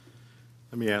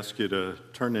Let me ask you to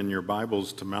turn in your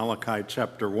Bibles to Malachi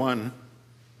chapter 1.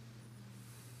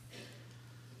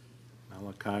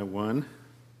 Malachi 1.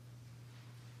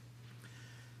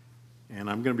 And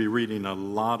I'm going to be reading a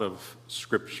lot of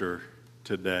scripture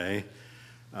today.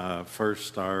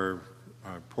 First, our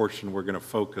portion we're going to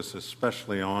focus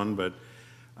especially on, but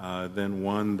then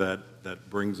one that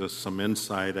brings us some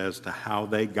insight as to how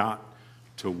they got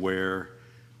to where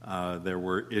there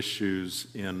were issues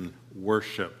in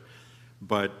worship.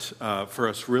 But for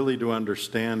us really to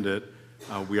understand it,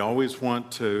 we always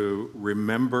want to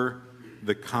remember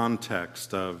the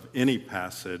context of any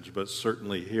passage, but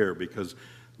certainly here, because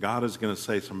God is going to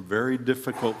say some very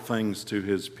difficult things to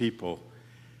his people,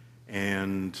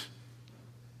 and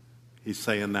he's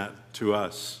saying that to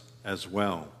us as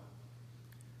well.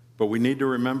 But we need to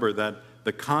remember that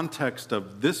the context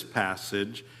of this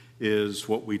passage is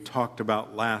what we talked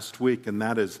about last week, and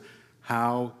that is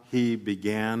how he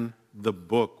began the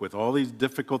book with all these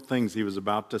difficult things he was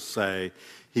about to say.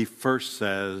 He first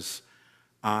says,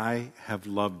 I have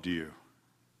loved you.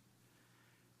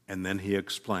 And then he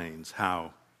explains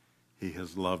how he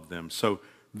has loved them. So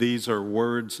these are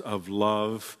words of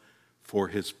love for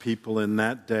his people in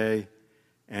that day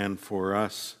and for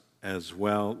us as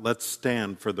well. Let's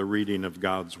stand for the reading of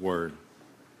God's word.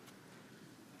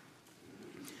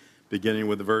 Beginning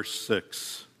with verse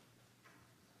 6.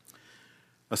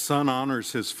 A son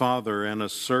honors his father, and a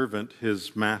servant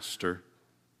his master.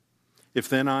 If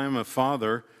then I am a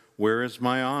father, where is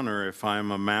my honor? If I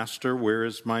am a master, where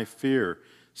is my fear?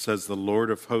 Says the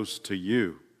Lord of hosts to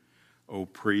you, O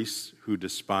priests who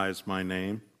despise my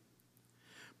name.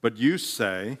 But you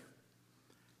say,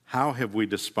 how have we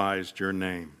despised your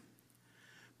name?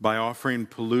 By offering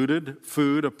polluted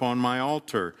food upon my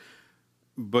altar.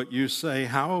 But you say,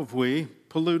 how have we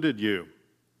polluted you?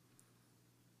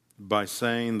 By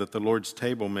saying that the Lord's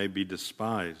table may be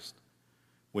despised.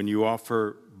 When you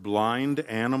offer blind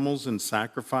animals in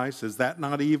sacrifice, is that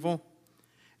not evil?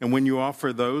 And when you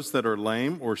offer those that are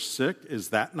lame or sick, is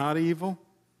that not evil?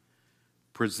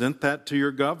 Present that to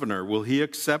your governor. Will he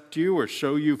accept you or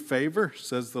show you favor,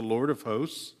 says the Lord of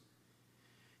hosts?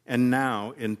 And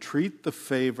now entreat the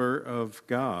favor of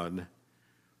God,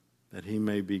 that he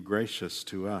may be gracious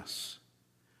to us.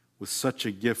 With such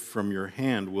a gift from your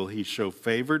hand, will he show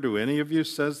favor to any of you,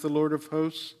 says the Lord of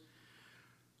hosts?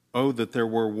 Oh, that there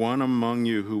were one among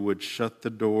you who would shut the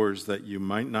doors, that you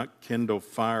might not kindle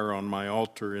fire on my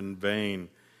altar in vain.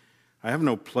 I have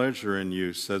no pleasure in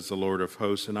you, says the Lord of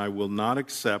hosts, and I will not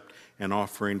accept an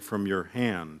offering from your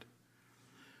hand.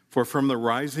 For from the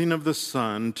rising of the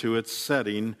sun to its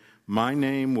setting, my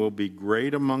name will be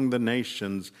great among the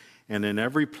nations, and in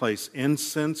every place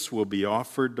incense will be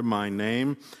offered to my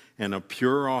name, and a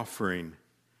pure offering.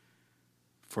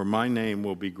 For my name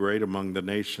will be great among the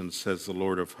nations, says the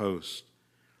Lord of hosts.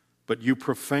 But you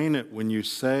profane it when you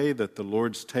say that the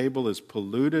Lord's table is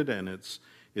polluted and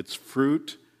its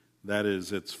fruit, that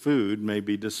is, its food, may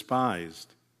be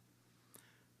despised.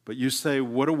 But you say,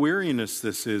 what a weariness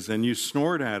this is, and you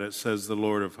snort at it, says the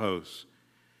Lord of hosts.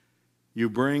 You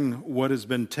bring what has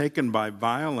been taken by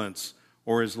violence,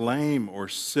 or is lame or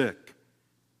sick,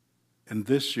 and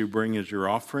this you bring as your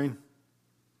offering?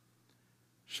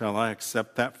 Shall I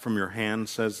accept that from your hand,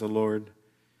 says the Lord?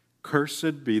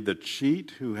 Cursed be the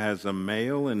cheat who has a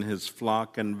male in his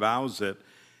flock and vows it,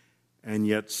 and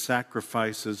yet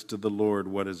sacrifices to the Lord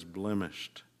what is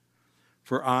blemished.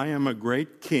 For I am a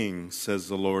great king, says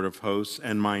the Lord of hosts,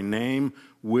 and my name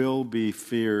will be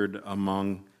feared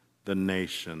among the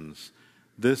nations.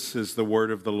 This is the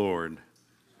word of the Lord.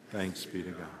 Thanks be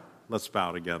to God. Let's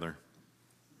bow together.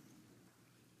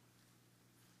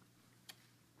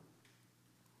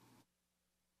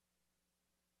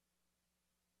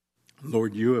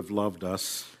 Lord, you have loved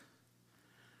us,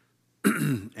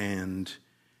 and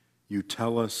you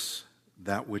tell us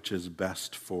that which is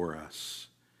best for us.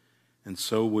 And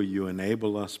so will you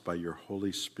enable us by your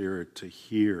Holy Spirit to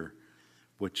hear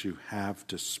what you have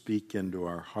to speak into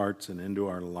our hearts and into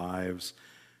our lives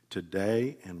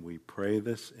today. And we pray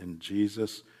this in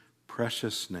Jesus'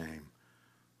 precious name.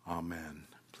 Amen.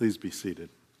 Please be seated.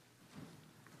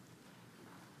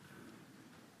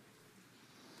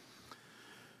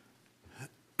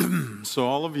 So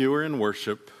all of you are in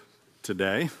worship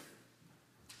today.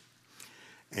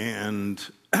 And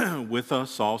with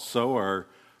us also are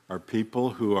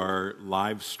people who are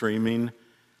live streaming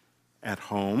at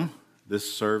home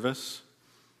this service.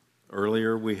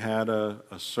 Earlier we had a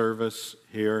service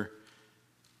here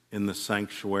in the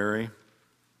sanctuary.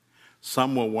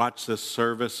 Some will watch this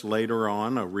service later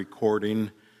on, a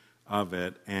recording of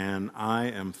it, and I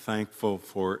am thankful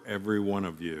for every one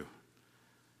of you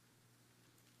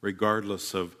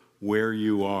regardless of where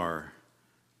you are,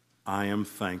 I am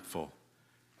thankful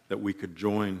that we could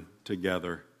join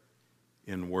together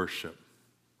in worship.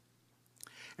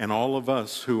 And all of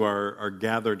us who are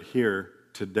gathered here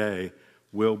today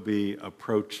will be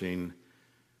approaching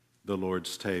the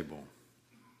Lord's table.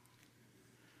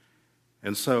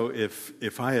 And so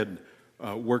if I had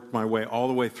worked my way all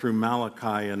the way through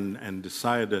Malachi and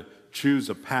decided to choose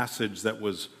a passage that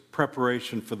was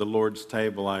preparation for the Lord's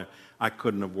table, I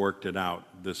couldn't have worked it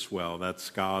out this well. That's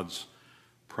God's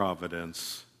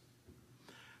providence.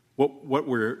 What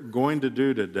we're going to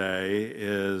do today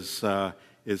is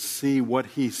see what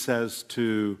he says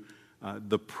to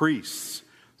the priests.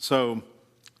 So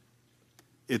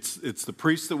it's the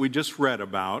priests that we just read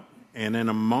about, and in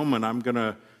a moment I'm going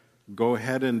to go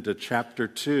ahead into chapter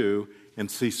 2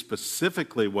 and see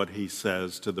specifically what he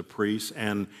says to the priests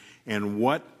and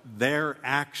what their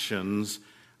actions,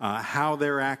 how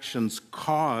their actions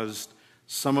caused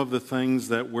some of the things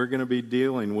that we're going to be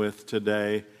dealing with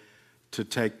today to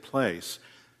take place.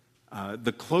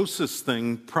 The closest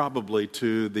thing probably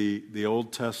to the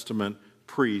Old Testament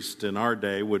priest in our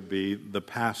day would be the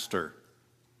pastor.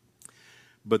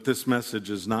 But this message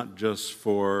is not just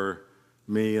for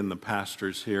me and the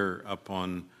pastors here up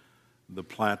on the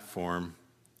platform.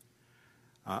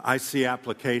 I see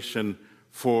application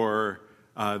for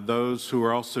those who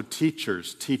are also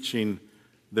teachers teaching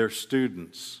their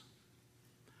students,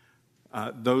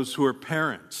 those who are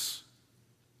parents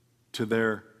to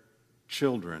their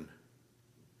children,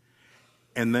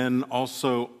 and then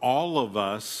also all of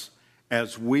us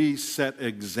as we set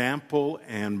example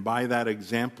and by that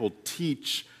example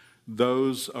teach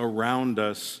those around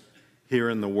us here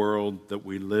in the world that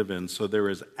we live in. So there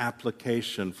is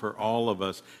application for all of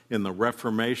us. In the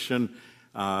Reformation,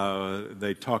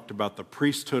 they talked about the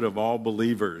priesthood of all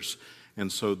believers.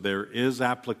 And so there is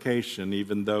application,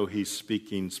 even though he's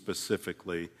speaking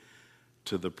specifically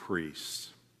to the priests.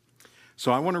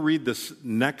 So I want to read this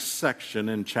next section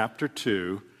in chapter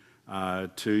 2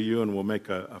 to you, and we'll make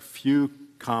a few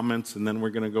comments, and then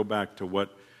we're going to go back to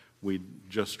what we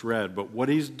just read. But what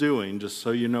he's doing, just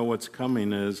so you know what's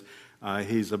coming, is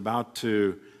he's about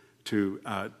to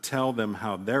tell them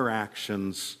how their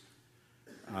actions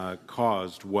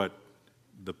caused what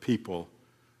the people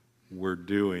were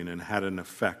doing and had an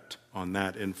effect on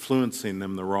that, influencing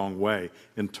them the wrong way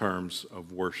in terms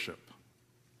of worship.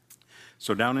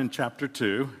 So down in chapter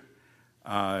 2,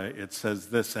 it says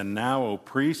this, "And now, O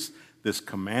priests, this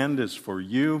command is for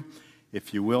you.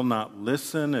 If you will not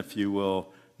listen, if you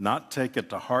will not take it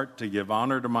to heart to give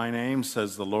honor to my name,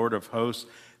 says the Lord of hosts,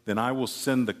 then I will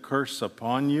send the curse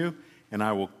upon you, and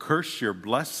I will curse your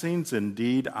blessings.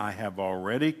 Indeed, I have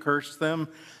already cursed them,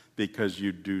 because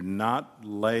you do not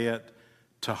lay it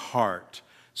to heart."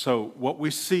 So what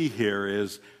we see here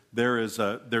is there's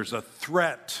a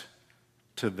threat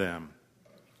to them.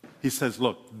 He says,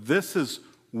 look, this is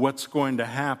what's going to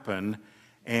happen,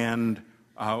 and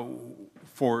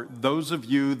for those of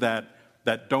you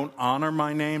that don't honor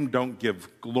my name, don't give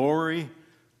glory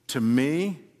to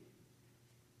me,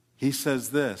 he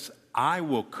says this, I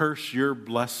will curse your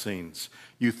blessings.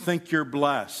 You think you're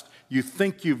blessed. You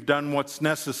think you've done what's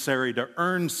necessary to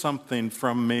earn something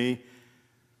from me.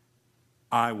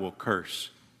 I will curse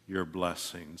your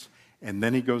blessings. And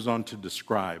then he goes on to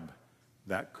describe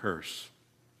that curse.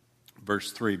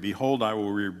 Verse 3, "Behold, I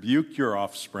will rebuke your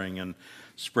offspring and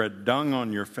spread dung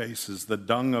on your faces, the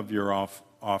dung of your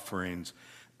offerings,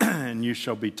 and you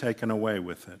shall be taken away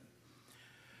with it.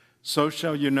 So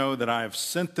shall you know that I have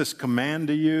sent this command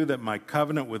to you, that my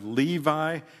covenant with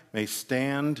Levi may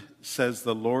stand, says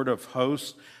the Lord of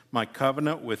hosts. My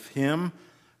covenant with him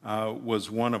was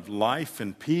one of life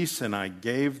and peace, and I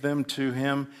gave them to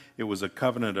him. It was a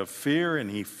covenant of fear,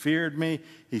 and he feared me.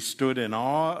 He stood in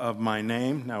awe of my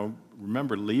name." Now,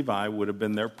 remember, Levi would have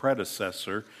been their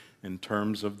predecessor in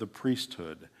terms of the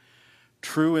priesthood.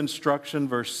 "True instruction,"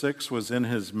 verse 6, "was in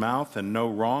his mouth, and no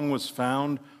wrong was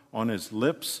found on his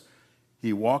lips.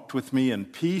 He walked with me in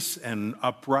peace and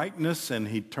uprightness, and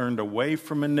he turned away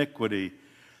from iniquity.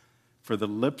 For the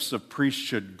lips of priests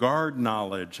should guard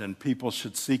knowledge, and people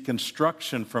should seek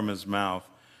instruction from his mouth,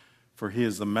 for he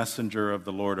is the messenger of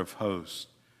the Lord of hosts.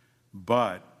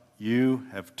 But you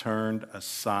have turned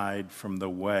aside from the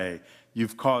way.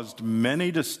 You've caused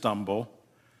many to stumble.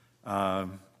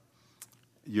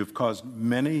 You've caused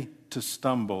many to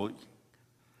stumble.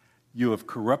 You have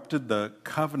corrupted the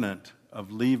covenant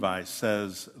of Levi,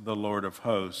 says the Lord of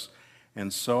hosts,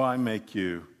 and so I make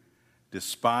you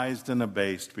despised and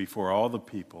abased before all the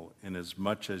people,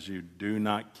 inasmuch as you do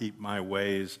not keep my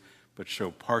ways, but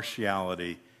show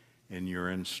partiality in your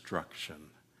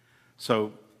instruction."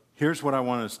 So here's what I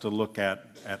want us to look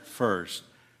at first,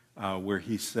 where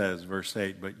he says, verse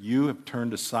 8, but you have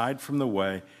turned aside from the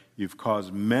way, you've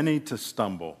caused many to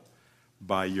stumble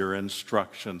by your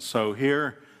instruction. So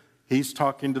here, he's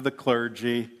talking to the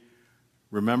clergy.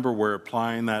 Remember, we're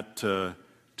applying that to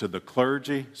the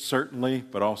clergy, certainly,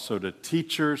 but also to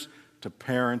teachers, to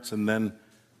parents, and then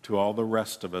to all the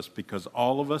rest of us, because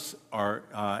all of us are,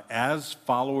 as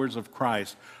followers of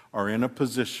Christ, are in a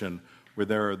position where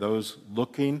there are those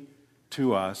looking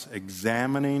to us,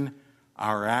 examining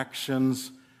our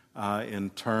actions in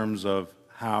terms of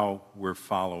how we're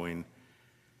following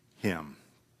him.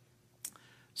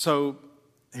 So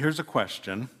here's a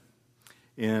question.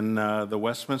 In the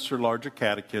Westminster Larger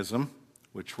Catechism,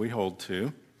 which we hold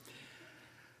to,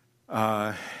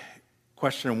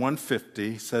 question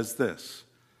 150 says this: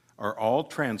 are all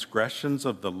transgressions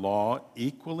of the law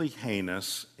equally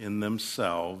heinous in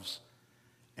themselves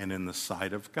and in the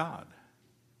sight of God?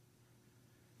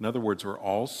 In other words, are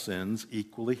all sins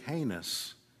equally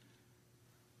heinous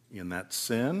in that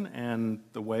sin and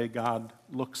the way God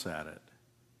looks at it?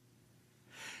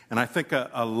 And I think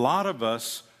a lot of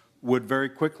us would very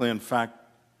quickly, in fact,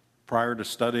 prior to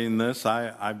studying this,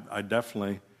 I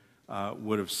definitely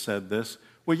would have said this.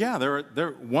 Well, yeah,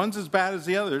 one's as bad as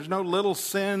the other. There's no little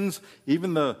sins.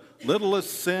 Even the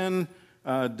littlest sin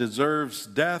deserves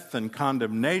death and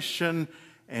condemnation.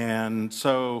 And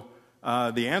so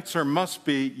the answer must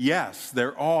be yes,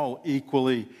 they're all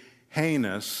equally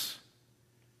heinous.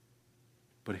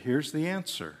 But here's the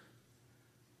answer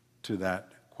to that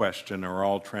question: are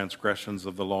all transgressions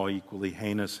of the law equally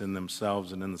heinous in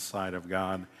themselves and in the sight of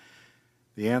God?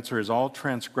 The answer is all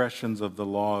transgressions of the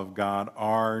law of God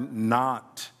are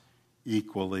not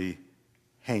equally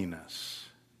heinous.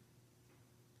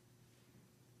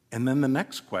 And then the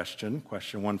next question,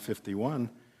 question 151,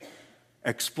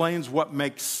 explains what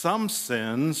makes some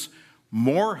sins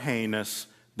more heinous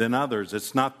than others.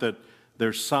 It's not that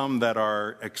there's some that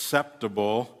are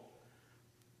acceptable.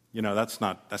 You know, that's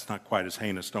not quite as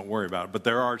heinous, don't worry about it. But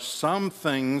there are some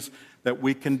things that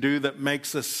we can do that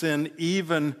makes a sin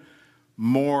even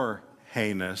more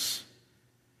heinous.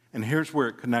 And here's where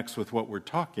it connects with what we're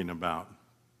talking about.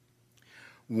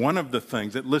 One of the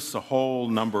things, it lists a whole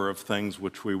number of things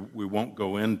which we won't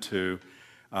go into,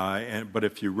 but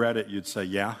if you read it, you'd say,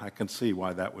 yeah, I can see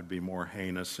why that would be more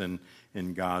heinous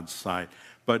in God's sight.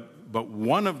 But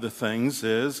one of the things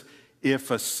is, if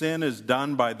a sin is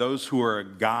done by those who are a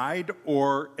guide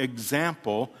or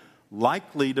example,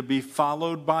 likely to be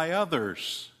followed by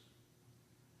others.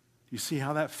 You see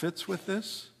how that fits with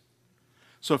this?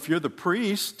 So if you're the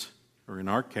priest, or in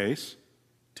our case,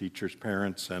 teachers,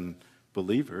 parents, and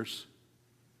believers,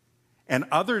 and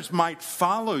others might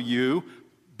follow you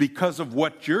because of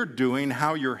what you're doing,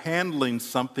 how you're handling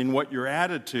something, what your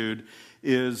attitude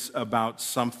is about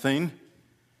something,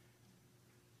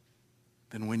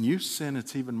 then when you sin,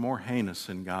 it's even more heinous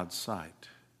in God's sight.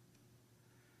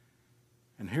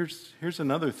 And here's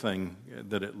another thing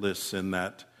that it lists in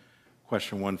that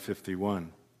question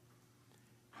 151.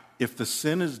 If the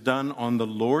sin is done on the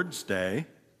Lord's Day,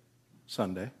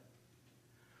 Sunday,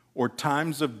 or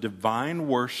times of divine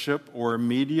worship, or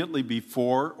immediately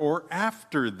before or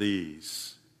after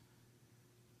these.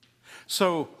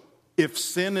 So, if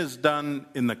sin is done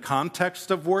in the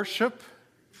context of worship,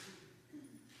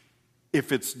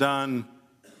 if it's done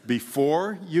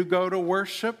before you go to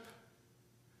worship,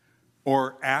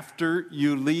 or after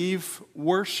you leave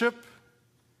worship,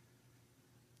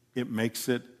 it makes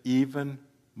it even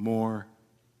more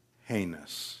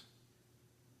heinous.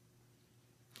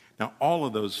 Now, all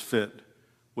of those fit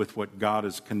with what God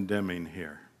is condemning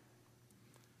here.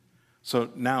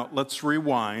 So now let's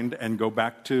rewind and go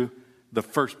back to the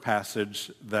first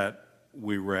passage that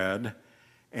we read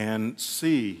and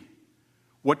see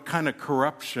what kind of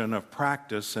corruption of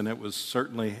practice, and it was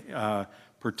certainly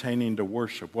pertaining to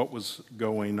worship, what was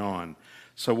going on.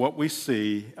 So what we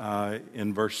see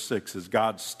in verse 6 is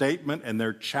God's statement and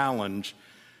their challenge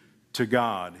to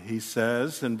God. He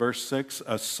says in verse 6,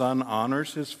 a son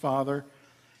honors his father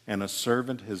and a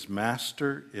servant his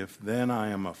master. If then I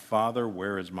am a father,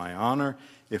 where is my honor?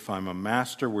 If I'm a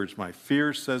master, where's my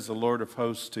fear, says the Lord of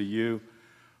hosts to you.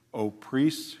 O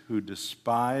priests who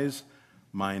despise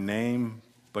my name,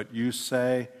 but you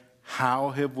say,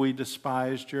 how have we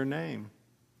despised your name?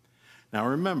 Now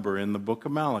remember, in the book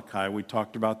of Malachi, we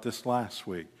talked about this last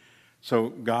week. So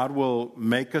God will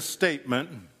make a statement,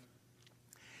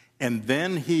 and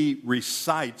then he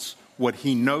recites what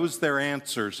he knows their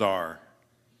answers are,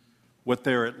 what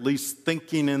they're at least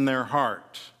thinking in their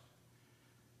heart.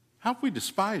 How have we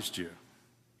despised you?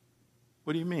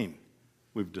 What do you mean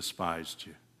we've despised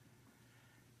you?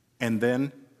 And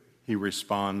then he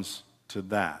responds to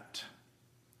that.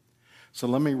 So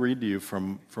let me read to you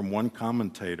from one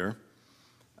commentator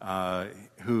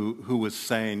who was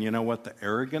saying, you know what, the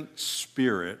arrogant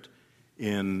spirit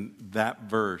in that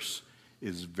verse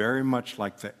is very much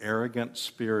like the arrogant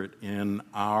spirit in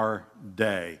our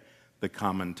day, the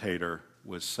commentator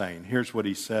was saying. Here's what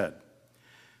he said.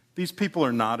 These people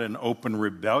are not in open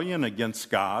rebellion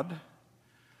against God,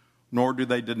 nor do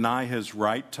they deny his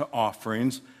right to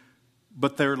offerings,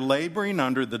 but they're laboring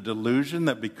under the delusion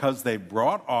that because they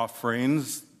brought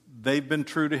offerings, they've been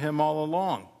true to him all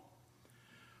along.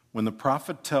 When the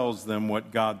prophet tells them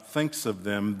what God thinks of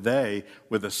them, they,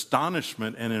 with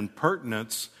astonishment and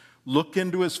impertinence, look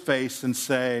into his face and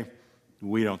say,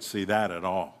 we don't see that at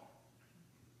all.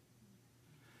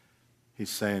 He's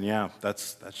saying, yeah,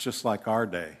 that's just like our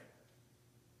day.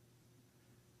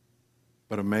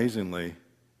 But amazingly,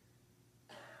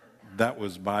 that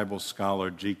was Bible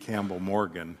scholar G. Campbell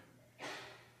Morgan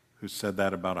who said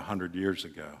that about 100 years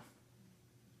ago.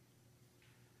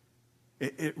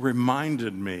 It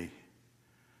reminded me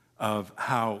of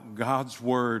how God's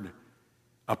word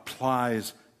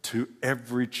applies to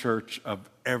every church of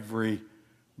every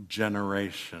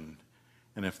generation.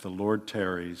 And if the Lord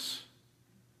tarries,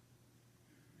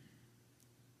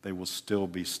 they will still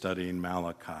be studying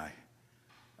Malachi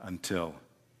until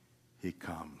he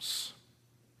comes.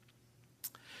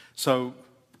 So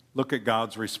look at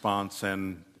God's response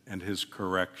and his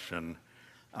correction.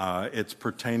 It's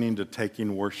pertaining to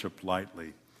taking worship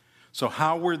lightly. So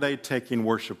how were they taking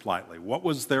worship lightly? What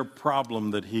was their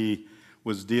problem that he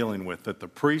was dealing with, that the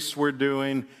priests were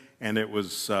doing, and it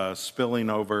was spilling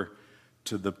over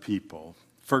to the people?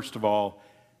 First of all,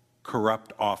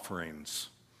 corrupt offerings.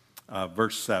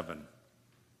 Verse 7.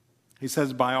 He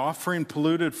says, by offering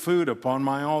polluted food upon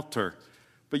my altar.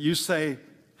 But you say,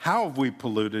 how have we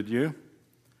polluted you?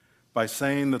 By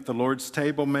saying that the Lord's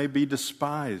table may be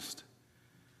despised.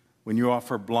 When you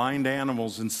offer blind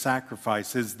animals in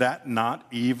sacrifice, is that not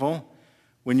evil?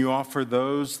 When you offer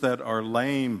those that are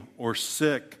lame or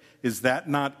sick, is that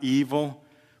not evil?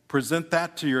 Present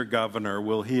that to your governor.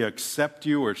 Will he accept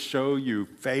you or show you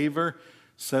favor?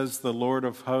 Says the Lord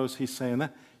of hosts. He's saying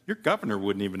that your governor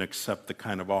wouldn't even accept the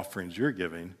kind of offerings you're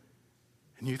giving.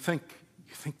 And you think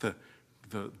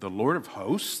the Lord of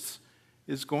hosts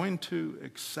is going to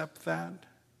accept that?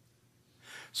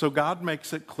 So God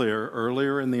makes it clear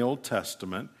earlier in the Old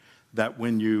Testament that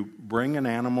when you bring an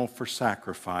animal for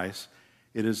sacrifice,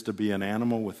 it is to be an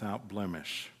animal without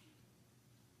blemish.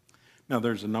 Now,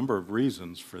 there's a number of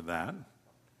reasons for that.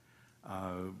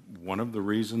 One of the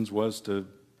reasons was to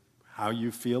how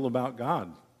you feel about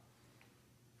God.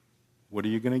 What are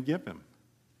you going to give him?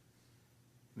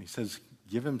 And he says,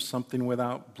 give him something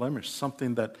without blemish,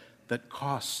 something that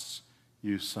costs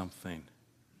you something.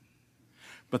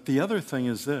 But the other thing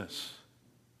is this.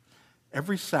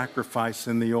 Every sacrifice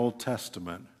in the Old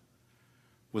Testament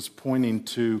was pointing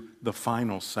to the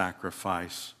final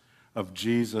sacrifice of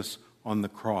Jesus on the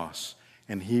cross.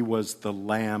 And he was the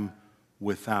lamb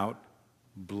without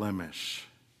blemish.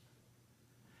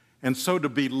 And so to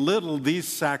belittle these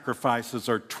sacrifices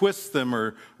or twist them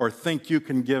or think you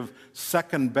can give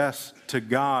second best to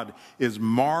God is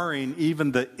marring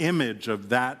even the image of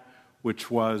that which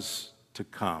was to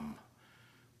come,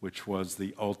 which was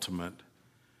the ultimate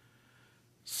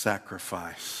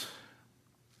sacrifice.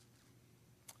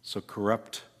 So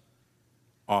corrupt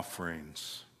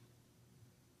offerings.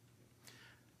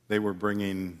 They were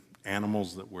bringing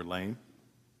animals that were lame,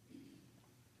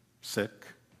 sick,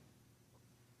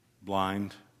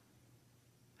 blind.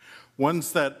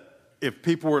 Ones that if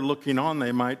people were looking on,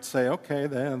 they might say, okay,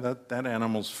 that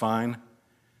animal's fine.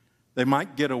 They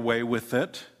might get away with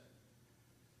it.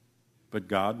 But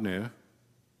God knew.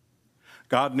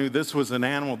 God knew this was an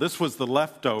animal. This was the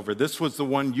leftover. This was the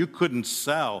one you couldn't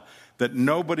sell, that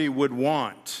nobody would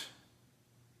want.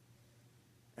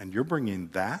 And you're bringing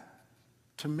that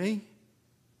to me,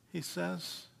 he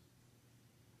says.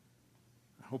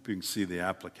 I hope you can see the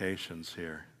applications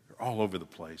here. They're all over the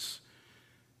place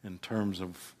in terms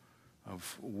of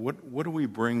what do we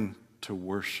bring to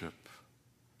worship?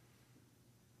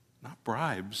 Not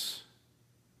bribes,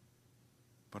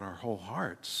 but our whole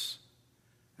hearts,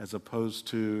 as opposed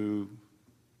to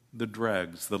the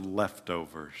dregs, the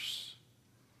leftovers.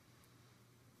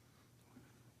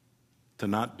 To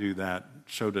not do that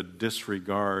showed a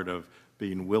disregard of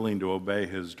being willing to obey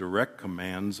his direct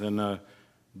commands and a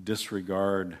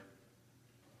disregard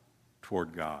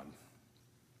toward God.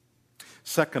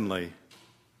 Secondly,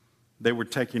 they were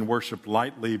taking worship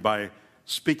lightly by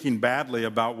speaking badly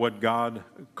about what God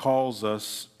calls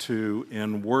us to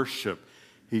in worship.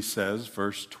 he says,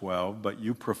 verse 12, but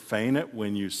you profane it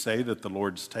when you say that the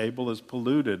Lord's table is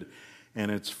polluted and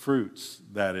its fruits,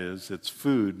 that is, its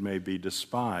food, may be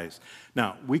despised.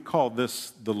 Now, we call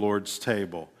this the Lord's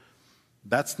table.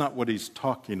 That's not what he's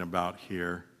talking about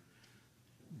here.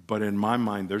 But in my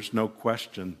mind, there's no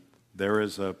question there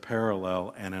is a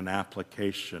parallel and an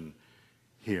application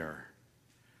here.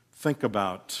 Think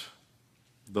about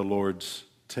the Lord's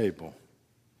table.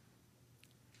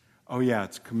 Oh yeah,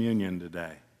 it's communion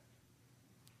today.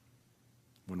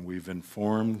 When we've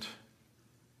informed,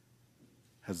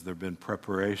 has there been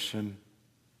preparation?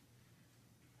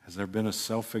 Has there been a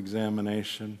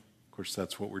self-examination? Of course,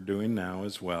 that's what we're doing now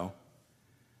as well.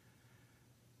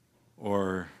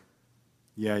 Or,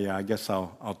 yeah, I guess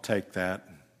I'll take that.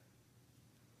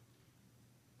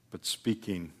 But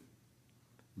speaking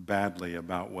badly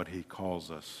about what he calls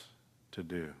us to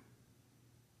do.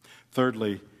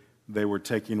 Thirdly, they were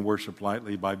taking worship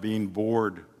lightly by being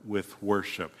bored with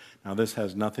worship. Now, this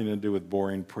has nothing to do with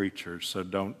boring preachers, so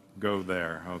don't go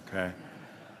there, okay?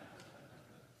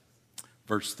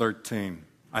 Verse 13.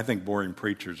 I think boring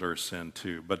preachers are a sin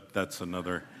too, but that's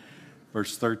another.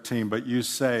 Verse 13, but you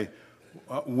say,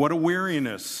 what a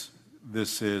weariness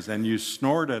this is, and you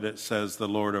snort at it, says the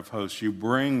Lord of hosts. You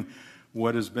bring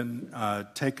what has been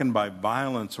taken by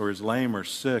violence or is lame or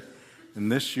sick, and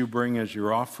this you bring as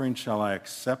your offering. Shall I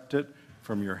accept it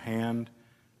from your hand,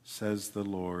 says the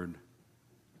Lord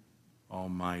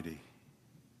Almighty.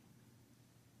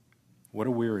 What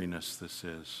a weariness this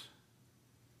is.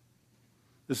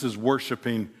 This is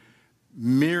worshiping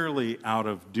merely out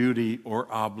of duty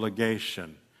or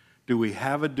obligation. Do we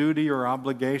have a duty or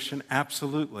obligation?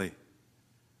 Absolutely.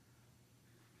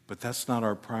 But that's not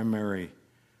our primary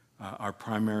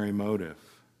motive.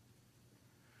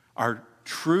 Our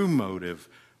true motive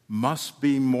must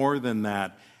be more than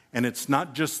that. And it's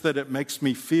not just that it makes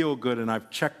me feel good and I've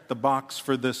checked the box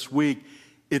for this week.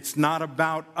 It's not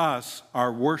about us.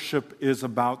 Our worship is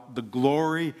about the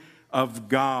glory of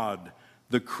God,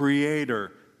 the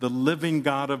Creator, the living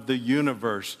God of the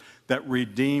universe that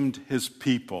redeemed his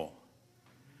people.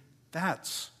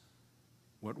 That's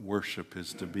what worship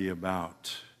is to be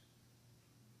about.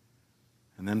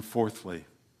 And then fourthly,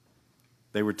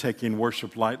 they were taking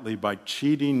worship lightly by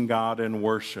cheating God in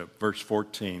worship. Verse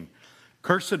 14,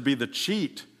 cursed be the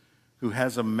cheat who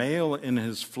has a male in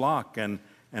his flock and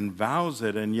vows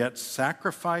it and yet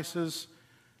sacrifices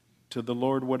to the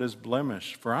Lord what is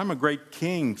blemished. For I'm a great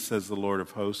king, says the Lord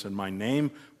of hosts, and my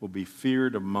name will be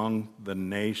feared among the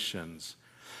nations.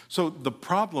 So the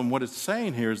problem, what it's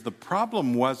saying here is the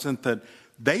problem wasn't that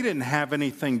they didn't have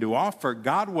anything to offer.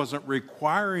 God wasn't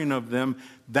requiring of them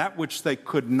that which they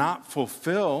could not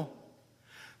fulfill.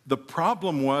 The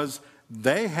problem was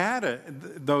they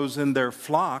had those in their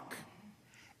flock,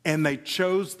 and they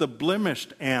chose the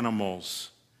blemished animals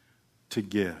to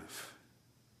give.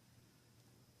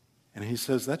 And he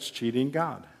says that's cheating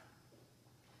God.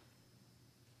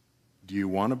 Do you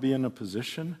want to be in a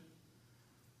position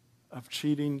of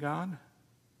cheating God?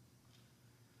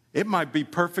 It might be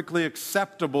perfectly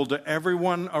acceptable to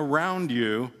everyone around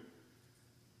you,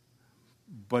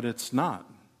 but it's not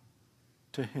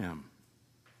to him.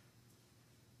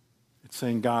 It's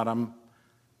saying, God, I'm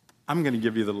going to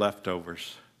give you the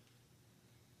leftovers.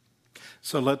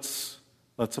 So let's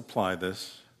apply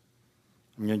this.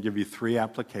 I'm going to give you 3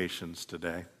 applications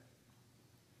today.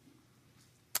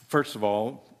 First of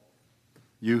all,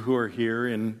 you who are here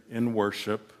in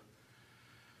worship,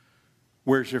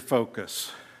 where's your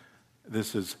focus?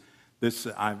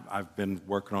 I've been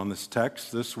working on this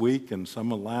text this week and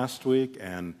some of last week,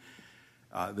 and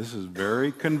this is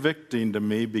very convicting to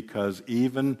me because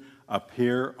even up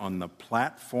here on the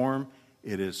platform,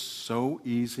 it is so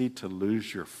easy to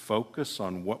lose your focus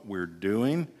on what we're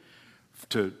doing,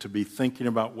 to be thinking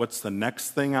about what's the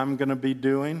next thing I'm going to be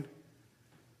doing,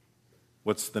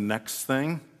 what's the next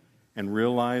thing, and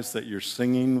realize that you're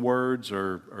singing words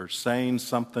or saying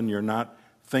something you're not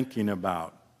thinking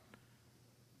about.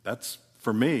 That's,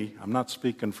 for me, I'm not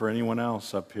speaking for anyone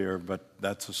else up here, but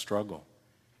that's a struggle.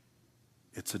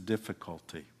 It's a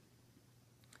difficulty.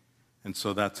 And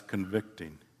so that's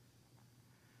convicting.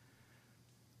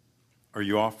 Are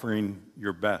you offering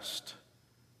your best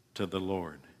to the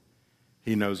Lord?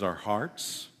 He knows our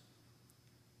hearts.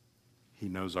 He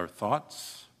knows our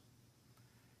thoughts.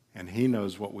 And he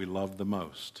knows what we love the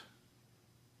most.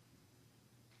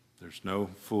 There's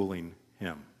no fooling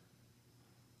him.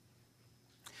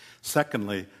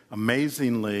 Secondly,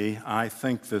 amazingly, I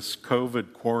think this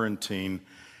COVID quarantine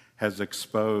has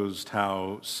exposed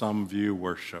how some view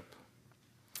worship.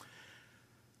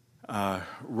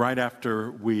 Right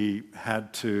after we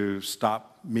had to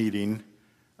stop meeting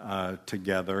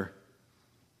together.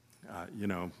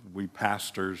 We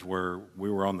pastors we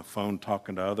were on the phone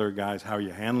talking to other guys. How are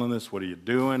you handling this? What are you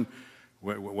doing?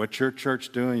 What's your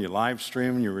church doing? You live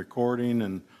streaming, you're recording,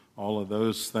 and all of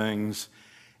those things.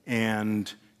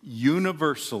 And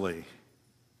universally,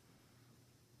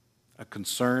 a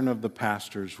concern of the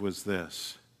pastors was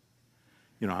this.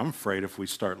 I'm afraid if we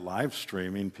start live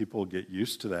streaming, people will get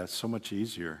used to that. It's so much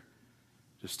easier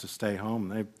just to stay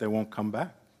home. They won't come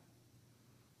back.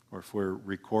 Or if we're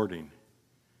recording.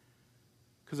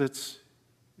 Because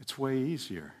it's way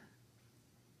easier.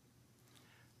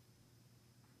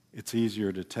 It's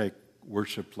easier to take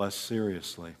worship less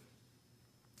seriously.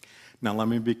 Now, let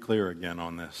me be clear again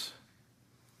on this.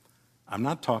 I'm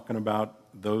not talking about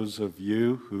those of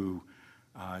you who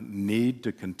need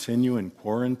to continue in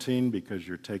quarantine because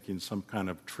you're taking some kind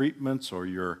of treatments or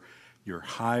you're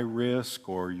high risk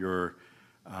or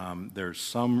there's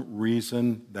some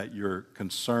reason that you're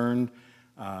concerned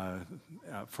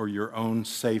for your own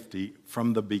safety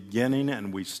from the beginning,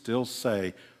 and we still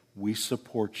say we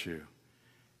support you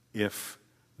if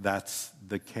that's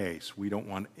the case. We don't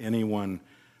want anyone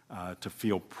to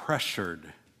feel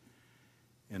pressured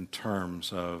in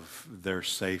terms of their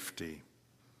safety.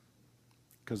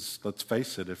 Because let's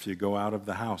face it, if you go out of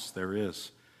the house, there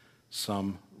is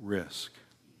some risk.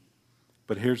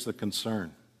 But here's the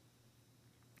concern.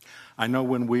 I know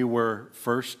when we were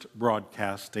first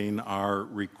broadcasting our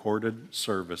recorded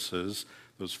services,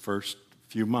 those first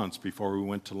few months before we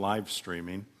went to live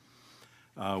streaming,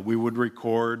 we would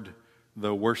record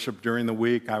the worship during the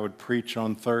week. I would preach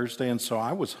on Thursday, and so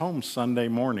I was home Sunday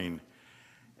morning,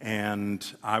 and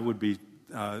I would be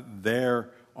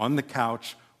there on the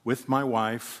couch with my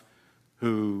wife,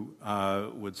 who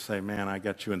would say, "Man, I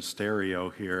got you in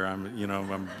stereo here."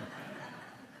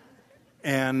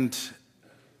 And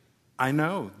I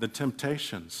know the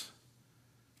temptations.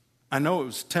 I know it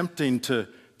was tempting to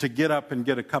get up and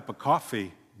get a cup of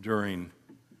coffee during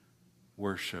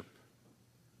worship.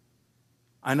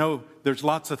 I know there's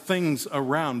lots of things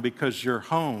around because you're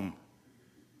home,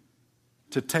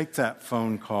 to take that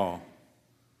phone call,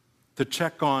 to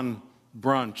check on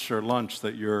brunch or lunch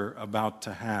that you're about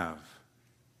to have.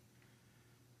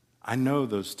 I know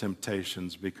those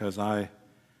temptations because I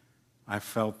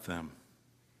felt them.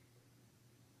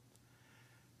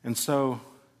 And so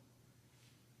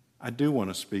I do want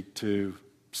to speak to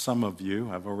some of you,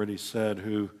 I've already said,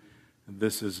 who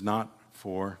this is not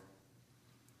for.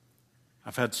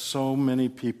 I've had so many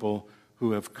people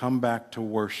who have come back to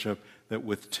worship that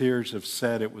with tears have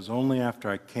said it was only after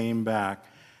I came back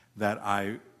that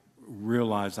I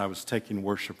realized I was taking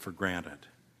worship for granted.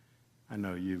 I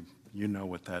know you know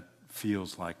what that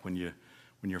feels like when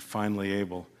you're finally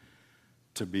able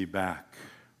to be back.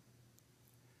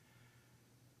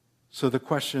 So the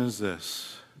question is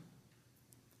this: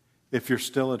 if you're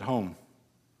still at home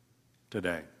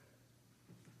today,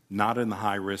 not in the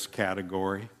high-risk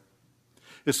category,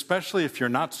 especially if you're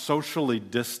not socially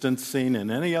distancing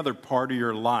in any other part of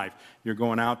your life, you're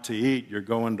going out to eat, you're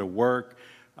going to work,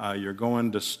 you're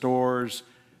going to stores,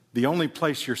 the only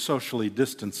place you're socially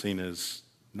distancing is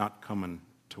not coming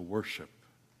to worship.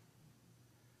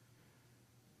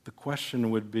 The question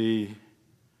would be,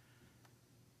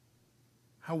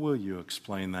 how will you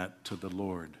explain that to the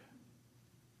Lord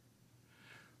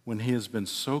when He has been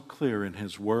so clear in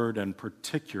His Word, and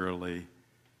particularly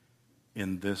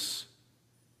in this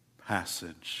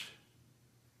passage?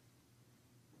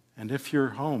 And if you're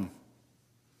home,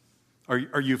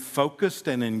 are you focused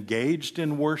and engaged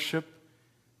in worship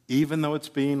even though it's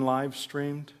being live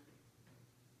streamed?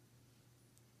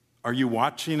 Are you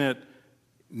watching it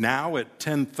now at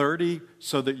 10:30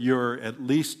 so that you're at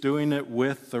least doing it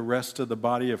with the rest of the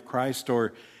body of Christ?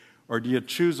 Or do you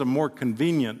choose a more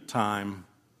convenient time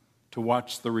to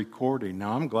watch the recording?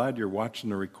 Now, I'm glad you're watching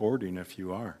the recording if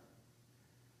you are.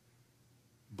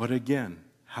 But again,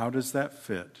 how does that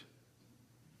fit?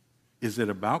 Is it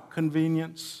about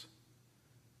convenience,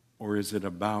 or is it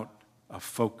about a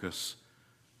focus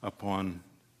upon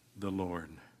the Lord?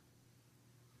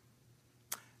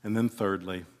 And then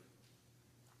thirdly, in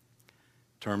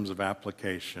terms of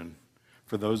application,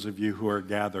 for those of you who are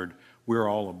gathered, we're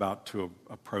all about to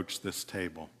approach this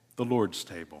table, the Lord's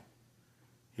table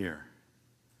here.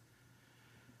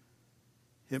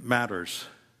 It matters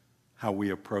how we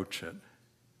approach it.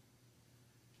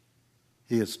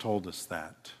 He has told us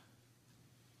that.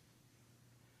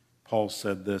 Paul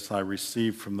said this: I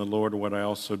received from the Lord what I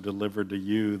also delivered to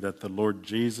you, that the Lord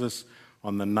Jesus,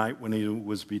 on the night when He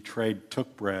was betrayed,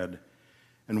 took bread,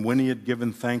 and when He had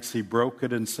given thanks, He broke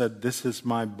it and said, "This is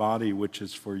my body, which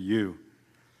is for you.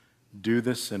 Do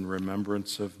this in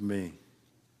remembrance of me."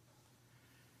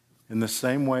 In the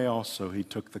same way also he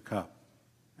took the cup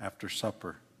after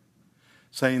supper,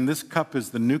 saying, "This cup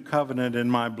is the new covenant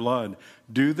in my blood.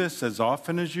 Do this as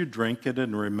often as you drink it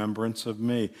in remembrance of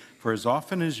me. For as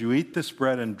often as you eat this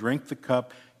bread and drink the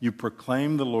cup, you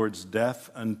proclaim the Lord's death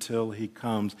until he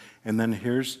comes." And then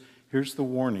here's the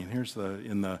warning. Here's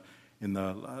in the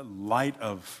light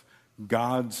of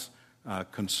God's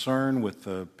concern with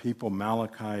the people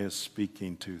Malachi is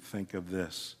speaking to. Think of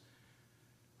this.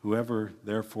 "Whoever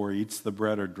therefore eats the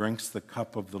bread or drinks the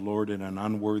cup of the Lord in an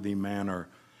unworthy manner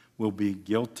will be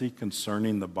guilty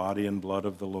concerning the body and blood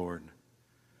of the Lord.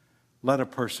 Let a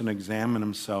person examine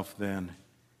himself then,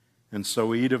 and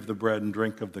so eat of the bread and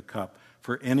drink of the cup.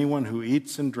 For anyone who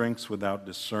eats and drinks without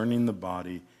discerning the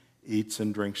body eats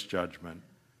and drinks judgment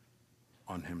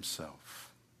on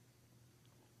himself."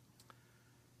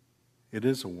 It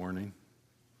is a warning.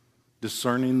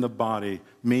 Discerning the body,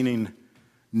 meaning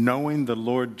knowing the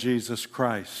Lord Jesus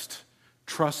Christ,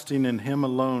 trusting in him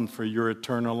alone for your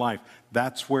eternal life.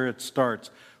 That's where it starts.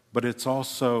 But it's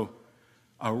also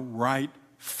a right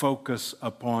focus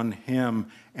upon him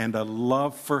and a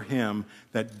love for him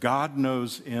that God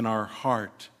knows in our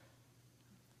heart.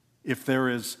 If there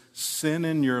is sin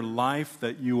in your life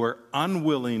that you are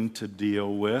unwilling to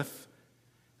deal with,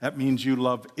 that means you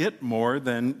love it more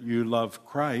than you love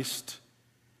Christ.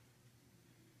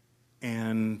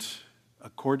 And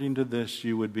according to this,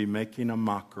 you would be making a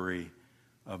mockery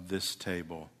of this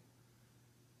table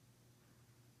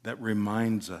that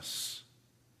reminds us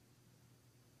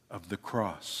of the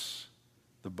cross,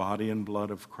 the body and blood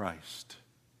of Christ,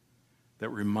 that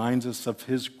reminds us of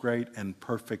his great and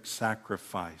perfect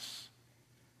sacrifice,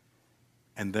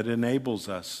 and that enables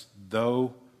us,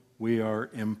 though we are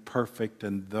imperfect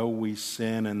and though we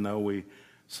sin and though we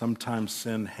sometimes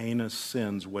sin heinous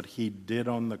sins, what he did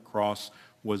on the cross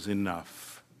was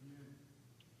enough.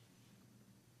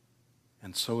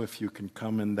 And so if you can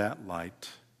come in that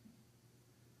light,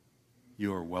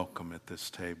 you are welcome at this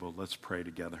table. Let's pray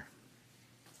together.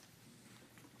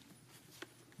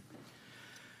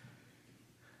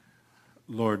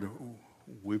 Lord,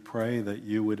 we pray that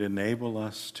you would enable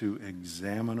us to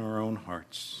examine our own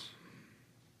hearts.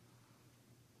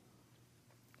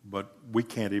 But we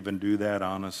can't even do that,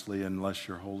 honestly, unless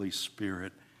your Holy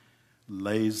Spirit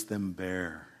lays them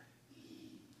bare.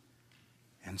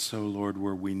 And so, Lord,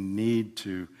 where we need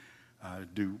to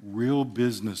do real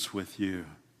business with you,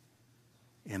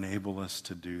 enable us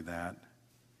to do that.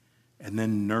 And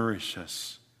then nourish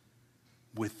us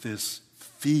with this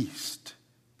feast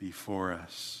before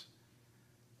us.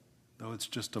 Though it's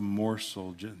just a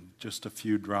morsel, just a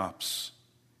few drops,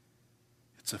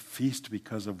 it's a feast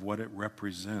because of what it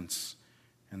represents,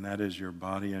 and that is your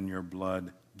body and your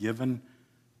blood given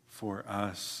for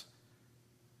us.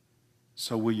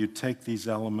 So will you take these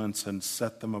elements and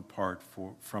set them apart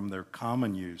from their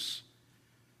common use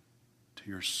to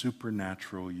your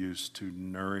supernatural use to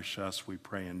nourish us, we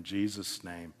pray in Jesus'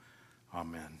 name.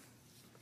 Amen.